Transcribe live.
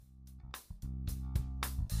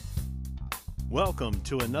Welcome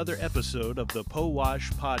to another episode of the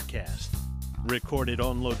POWASH Podcast, recorded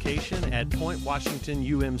on location at Point Washington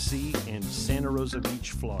UMC in Santa Rosa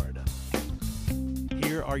Beach, Florida.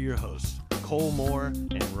 Here are your hosts, Cole Moore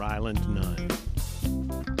and Ryland Nunn.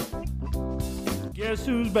 Guess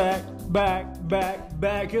who's back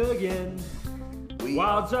again?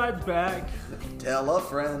 Wildside's back. Tell a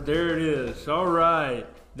friend. There it is. All right.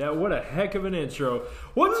 What a heck of an intro.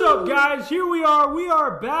 What's up, guys? Here we are. We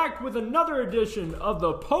are back with another edition of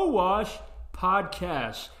the POWASH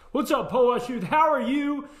Podcast. What's up, POWASH Youth? How are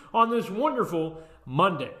you on this wonderful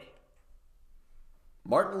Monday?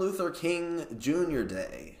 Martin Luther King Jr.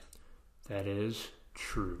 Day. That is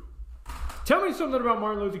true. Tell me something about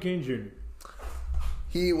Martin Luther King Jr.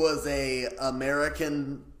 He was an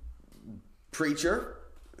American preacher.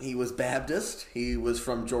 He was Baptist. He was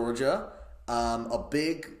from Georgia. A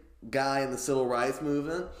big guy in the civil rights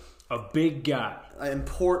movement. A big guy.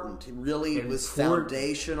 Important. He really was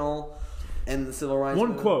foundational in the civil rights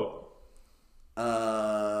movement.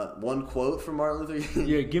 One quote from Martin Luther King.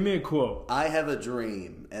 Yeah, give me a quote. I have a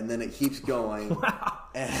dream, and then it keeps going. Wow.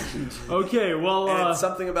 And okay, well, and it's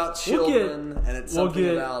something about children, and it's something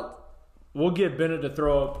about. We'll get Bennett to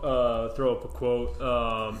throw up a quote.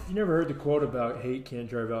 You never heard the quote about hate can't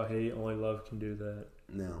drive out hate, only love can do that?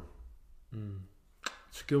 No.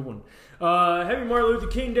 It's a good one. Happy Martin Luther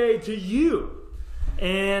King Day to you.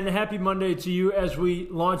 And happy Monday to you as we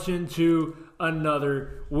launch into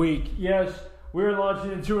another week. Yes, we're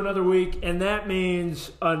launching into another week, and that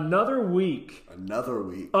means another week. Another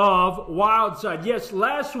week. Of Wildside. Yes,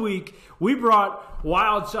 last week we brought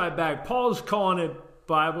Wildside back. Paul's calling it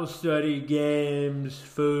Bible study, games,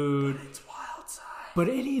 food. But it's Wildside. But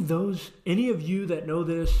any of you that know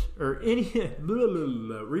this, or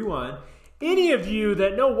rewind, any of you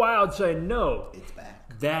that know Wildside know it's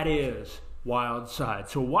back. That is Wildside.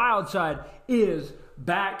 So Wildside is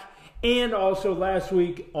back. And also last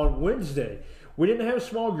week on Wednesday, we didn't have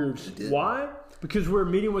small groups. Why? Because we're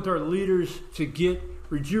meeting with our leaders to get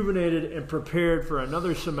rejuvenated and prepared for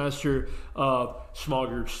another semester of small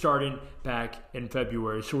groups starting back in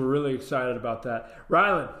February. So we're really excited about that.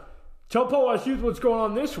 Ryland, tell POWASH Youth what's going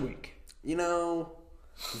on this week. You know,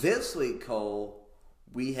 this week, Cole,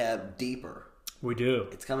 we have Deeper. We do.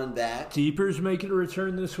 It's coming back. Deeper's making a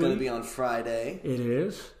return this week. It's going to be on Friday. It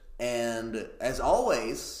is. And as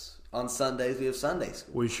always, on Sundays, we have Sunday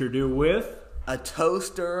school. We sure do, with a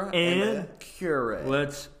toaster and a curate.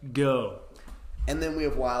 Let's go. And then we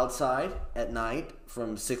have Wildside at night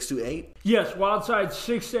from 6 to 8. Yes, Wildside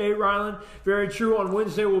 6 to 8, Ryland. Very true. On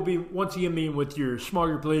Wednesday, we'll be once again meeting with your small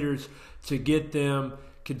group leaders to get them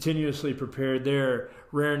continuously prepared. They're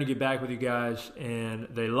raring to get back with you guys, and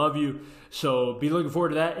they love you. So be looking forward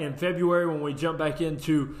to that in February when we jump back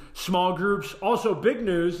into small groups. Also, big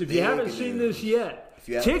news, if you haven't seen this yet,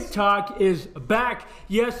 TikTok is back.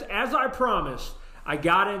 Yes, as I promised, I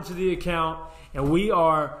got into the account, and we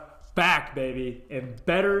are back, baby, and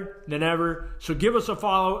better than ever. So give us a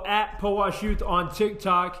follow at POWASH Youth on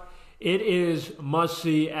TikTok. It is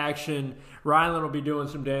must-see action. Ryland will be doing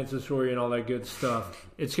some dances for you and all that good stuff.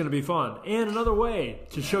 It's going to be fun. And another way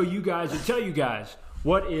to show you guys and tell you guys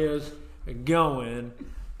what is going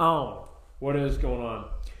on. What is going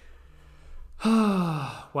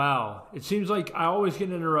on? Wow. It seems like I always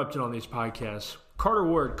get interrupted on these podcasts. Carter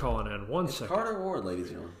Ward calling in. One second. Carter Ward, ladies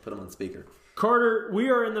and gentlemen. Put him on speaker. Carter, we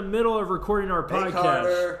are in the middle of recording our podcast. Hey,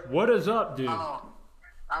 Carter. What is up, dude? Oh,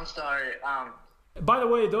 I'm sorry. By the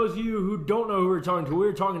way, those of you who don't know who we're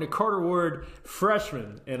talking to Carter Ward,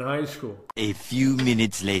 freshman in high school. A few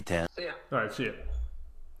minutes later. See ya. All right, see ya.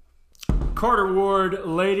 Carter Ward,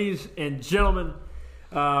 ladies and gentlemen,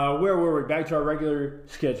 where were we? Back to our regular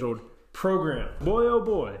scheduled program. Boy, oh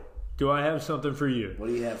boy, do I have something for you. What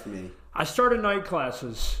do you have for me? I started night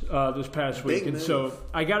classes this past week, and so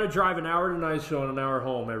I got to drive an hour to Niceville and an hour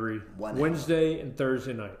home every Wednesday and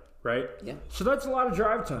Thursday night, right? Yeah. So that's a lot of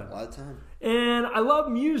drive time. A lot of time. And I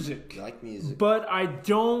love music. You like music. But I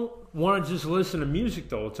don't want to just listen to music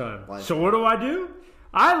the whole time. Why? So what do?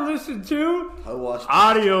 I listen to POWASH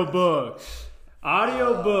audiobooks.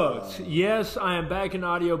 Audiobooks. Yes, I am back in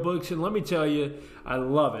audiobooks, and let me tell you, I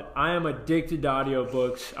love it. I am addicted to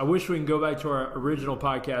audiobooks. I wish we can go back to our original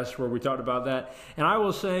podcast where we talked about that. And I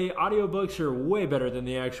will say audiobooks are way better than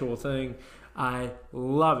the actual thing. I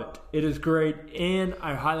love it. It is great, and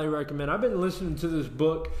I highly recommend. I've been listening to this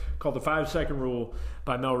book called The 5-Second Rule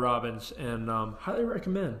by Mel Robbins, and highly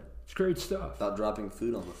recommend. It's great stuff. About dropping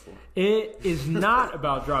food on the floor. It is not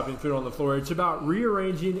about dropping food on the floor. It's about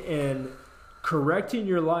rearranging and correcting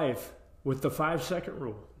your life with the 5-second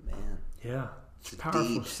rule. Man. Yeah. It's powerful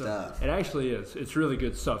deep stuff. stuff. It actually is. It's really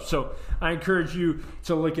good stuff. So I encourage you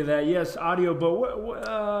to look at that. Yes, audio, but what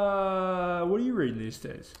are you reading these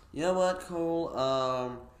days? You know what, Cole?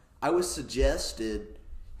 I was suggested,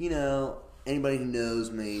 anybody who knows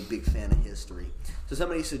me, big fan of history. So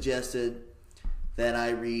somebody suggested that I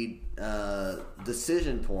read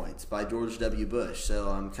Decision Points by George W. Bush. So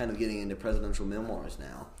I'm kind of getting into presidential memoirs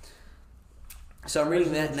now. So I'm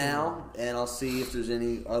reading that now, and I'll see if there's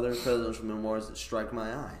any other presidential memoirs that strike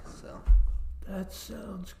my eye. So That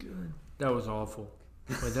sounds good. That was awful.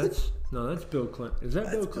 Wait, that's Bill Clinton. Is that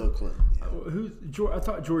that's Bill Clinton? Yeah. I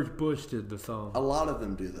thought George Bush did the thumb. A lot of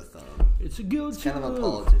them do the thumb. It's a good It's kind of a move.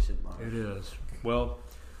 politician model. It is. Well,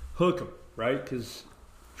 hook 'em, right? Because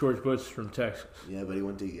George Bush is from Texas. Yeah, but he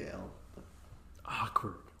went to Yale.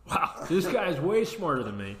 Awkward. Wow, this guy's way smarter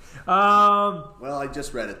than me. Well, I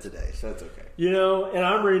just read it today, so it's okay. And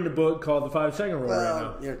I'm reading a book called The 5 Second Rule right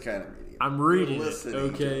Well, now. you're kind of reading it. I'm reading You're it, listening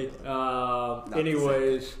okay? to it.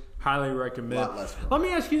 Anyways, highly recommend. Lot less fun. Let me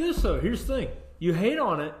ask you this, though. Here's the thing. You hate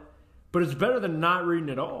on it, but it's better than not reading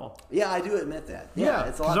at all. Yeah, I do admit that. Yeah,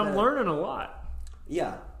 it's a lot because I'm better. learning a lot.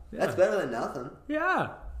 Yeah, Yeah. that's better than nothing. Yeah,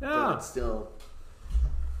 But yeah. it's still...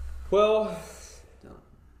 Well,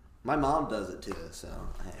 My mom does it too, so...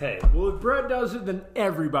 hey, well, if Brett does it, then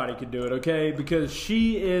everybody can do it, okay? Because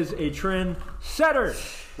she is a trend setter,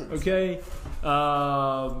 okay?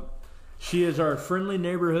 She is our friendly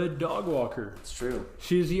neighborhood dog walker. It's true.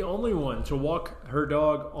 She is the only one to walk her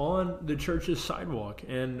dog on the church's sidewalk,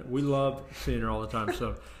 and we love seeing her all the time.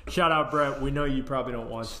 So, shout out, Brett. We know you probably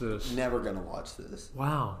don't watch this. Never gonna watch this.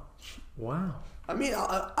 Wow. I mean,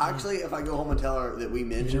 actually, if I go home and tell her that we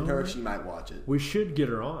mentioned her, what? she might watch it. We should get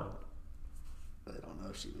her on. But I don't know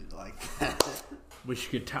if she would like that. We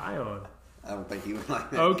should get Ty on. I don't think he would like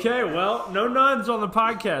that. Okay, well, no nuns on the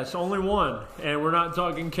podcast, only one, and we're not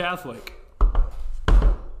talking Catholic.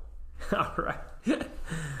 All right.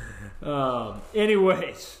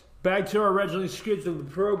 Anyways, back to our originally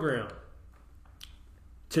scheduled program.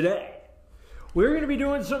 Today, we're going to be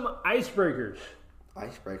doing some icebreakers.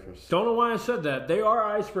 Icebreakers. Don't know why I said that. They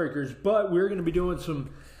are icebreakers, but we're going to be doing some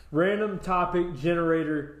random topic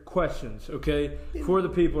generator questions, okay, for the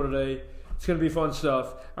people today. It's going to be fun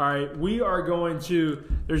stuff. All right, we are going to,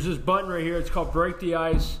 there's this button right here. It's called Break the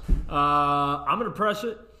Ice. I'm going to press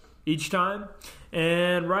it each time,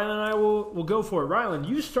 and Rylan and I will go for it. Rylan,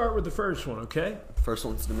 you start with the first one, okay? First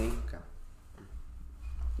one's to me. Okay.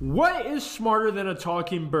 What is smarter than a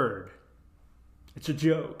talking bird? It's a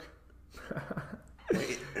joke.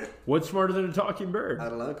 What's smarter than a talking bird? I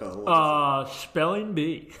don't know, Cole. Spelling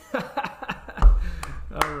bee.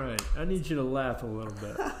 All right, I need you to laugh a little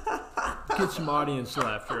bit. Get some audience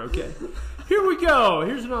laughter, okay? Here we go.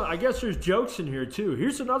 Here's another. I guess there's jokes in here too.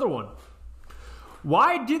 Here's another one.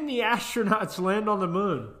 Why didn't the astronauts land on the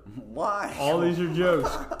moon? Why? All these are jokes.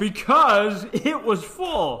 Because it was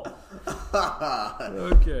full.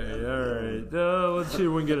 Okay, all right. Let's see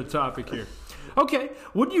if we can get a topic here. Okay,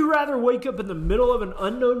 would you rather wake up in the middle of an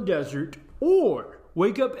unknown desert or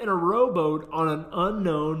wake up in a rowboat on an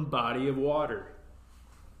unknown body of water?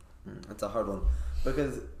 That's a hard one.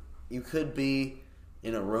 Because you could be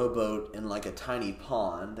in a rowboat in like a tiny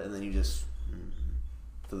pond and then you just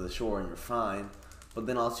to the shore and you're fine. But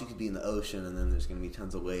then also you could be in the ocean and then there's going to be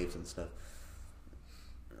tons of waves and stuff.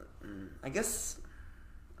 I guess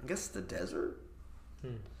the desert.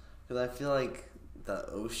 Because I feel like the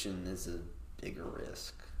ocean is a bigger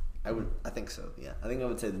risk. I think so, yeah. I think I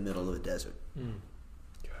would say the middle of the desert.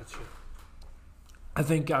 Gotcha. I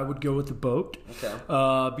think I would go with the boat.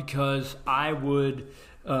 Okay. Because I would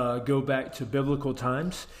go back to biblical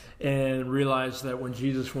times and realize that when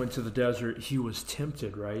Jesus went to the desert, he was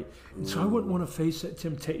tempted, right? And so I wouldn't want to face that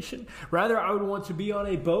temptation. Rather, I would want to be on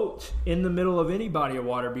a boat in the middle of any body of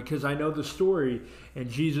water because I know the story and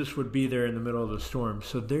Jesus would be there in the middle of the storm.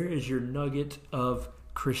 So there is your nugget of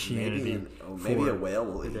Christianity. Maybe a whale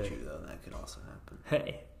will eat you, though. That could also happen.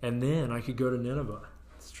 Hey, and then I could go to Nineveh.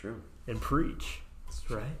 It's true. And preach.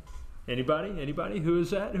 Right? Anybody? Who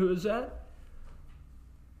is that?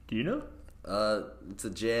 Do you know? It's a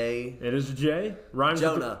J. It is a J. Rhymes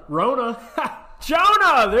Jonah. with Rona.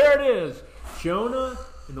 Jonah! There it is. Jonah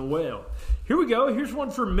and the whale. Here we go. Here's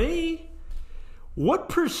one for me. What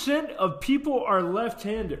percent of people are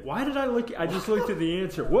left-handed? Why did I just looked at the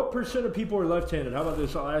answer. What percent of people are left-handed? How about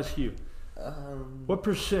this? I'll ask you. What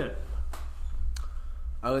percent?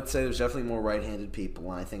 I would say there's definitely more right-handed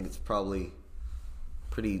people, and I think it's probably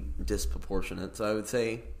pretty disproportionate. So I would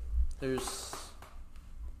say there's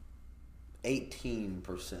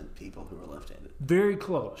 18% people who are left-handed. Very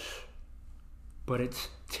close. but it's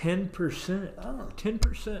 10%. Oh.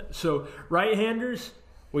 10%. So right-handers,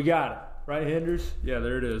 we got it. Right-handers, yeah,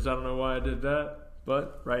 there it is. I don't know why I did that,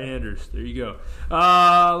 but right-handers, there you go.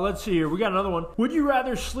 Let's see here. We got another one. Would you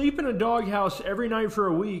rather sleep in a doghouse every night for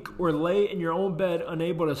a week or lay in your own bed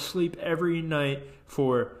unable to sleep every night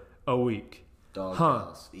for a week?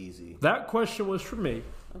 Doghouse, easy. That question was for me.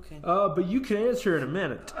 Okay. But you can answer in a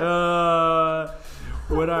minute.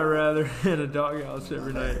 Would I rather in a doghouse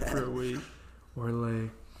every night for a week or lay?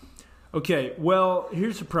 Okay, well,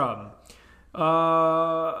 here's the problem.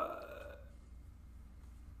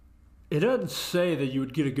 It doesn't say that you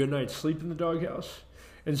would get a good night's sleep in the doghouse.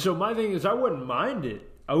 And so my thing is I wouldn't mind it.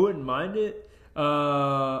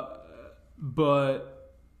 But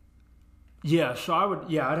yeah, so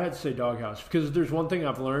I'd have to say doghouse, because if there's one thing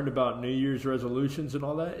I've learned about New Year's resolutions and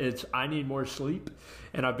all that, it's I need more sleep,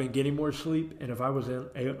 and I've been getting more sleep, and if I was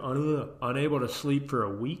unable to sleep for a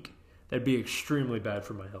week, that'd be extremely bad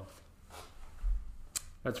for my health.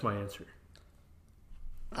 That's my answer.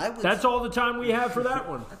 That's all the time we have for that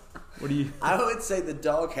one. What do you? I would say the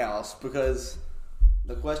doghouse, because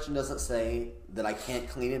the question doesn't say that I can't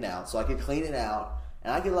clean it out, so I could clean it out,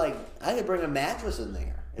 and I could bring a mattress in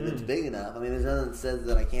there if it's big enough. I mean, there's nothing that says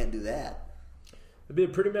that I can't do that. It'd be a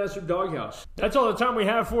pretty massive doghouse. That's all the time we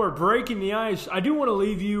have for Breaking the Ice. I do want to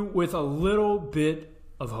leave you with a little bit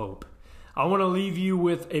of hope. I want to leave you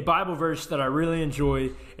with a Bible verse that I really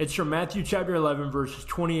enjoy. It's from Matthew chapter 11, verses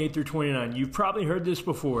 28 through 29. You've probably heard this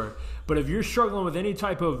before, but if you're struggling with any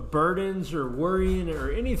type of burdens or worrying or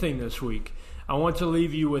anything this week, I want to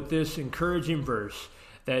leave you with this encouraging verse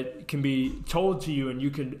that can be told to you, and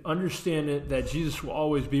you can understand it, that Jesus will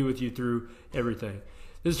always be with you through everything.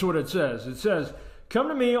 This is what it says. It says, "Come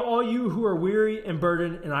to me, all you who are weary and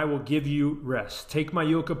burdened, and I will give you rest. Take my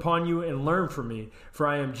yoke upon you and learn from me, for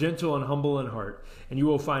I am gentle and humble in heart, and you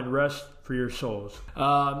will find rest for your souls."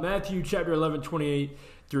 Matthew chapter 11, 28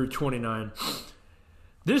 through 29.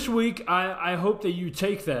 This week, I hope that you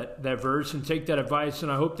take that verse and take that advice,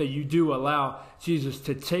 and I hope that you do allow Jesus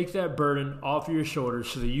to take that burden off your shoulders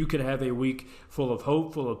so that you can have a week full of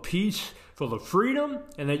hope, full of peace, full of freedom,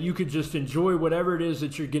 and that you could just enjoy whatever it is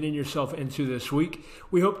that you're getting yourself into this week.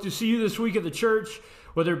 We hope to see you this week at the church,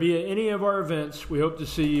 whether it be at any of our events. We hope to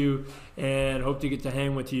see you and hope to get to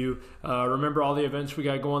hang with you. Remember all the events we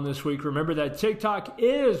got going this week. Remember that TikTok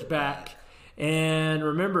is back. And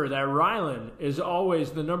remember that Rylan is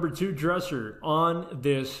always the number 2 dresser on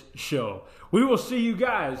this show. We will see you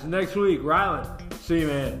guys next week. Rylan, see you,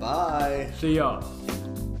 man. Bye. See y'all.